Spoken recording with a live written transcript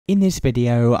In this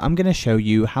video, I'm going to show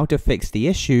you how to fix the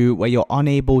issue where you're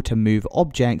unable to move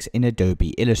objects in Adobe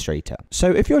Illustrator. So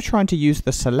if you're trying to use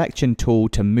the selection tool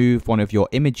to move one of your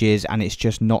images and it's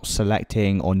just not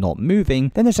selecting or not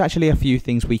moving, then there's actually a few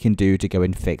things we can do to go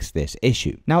and fix this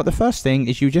issue. Now, the first thing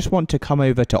is you just want to come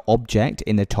over to Object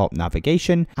in the top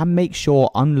navigation and make sure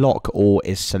Unlock All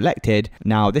is selected.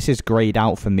 Now, this is grayed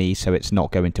out for me, so it's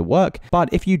not going to work, but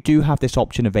if you do have this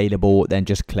option available, then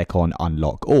just click on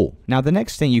Unlock All. Now, the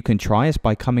next thing you can try is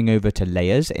by coming over to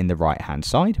Layers in the right hand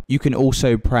side. You can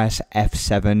also press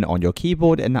F7 on your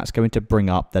keyboard and that's going to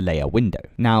bring up the layer window.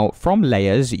 Now, from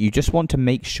Layers, you just want to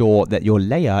make sure that your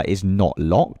layer is not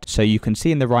locked. So you can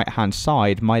see in the right hand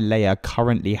side, my layer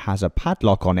currently has a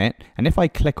padlock on it, and if I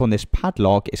click on this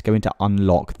padlock, it's going to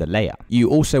unlock the layer. You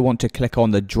also want to click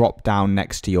on the drop down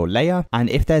next to your layer,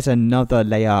 and if there's another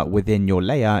layer within your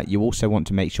layer, you also want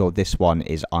to make sure this one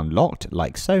is unlocked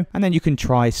like so, and then you can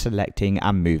try selecting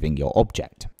and moving your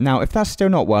object. Now, if that's still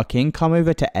not working, come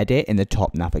over to Edit in the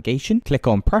top navigation, click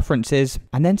on Preferences,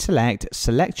 and then select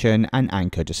Selection and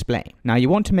Anchor Display. Now, you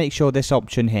want to make sure this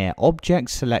option here, Object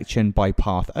Selection by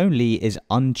Path Only, is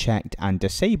unchecked and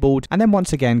disabled, and then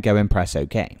once again go and press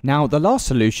OK. Now, the last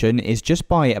solution is just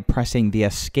by pressing the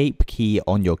Escape key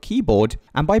on your keyboard,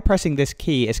 and by pressing this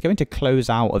key, it's going to close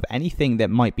out of anything that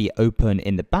might be open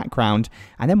in the background,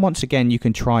 and then once again you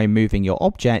can try moving your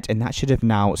object, and that should have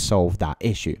now solved that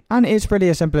issue. And it's really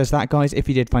as simple as that, guys. If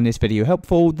you did find this video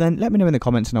helpful, then let me know in the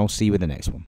comments and I'll see you in the next one.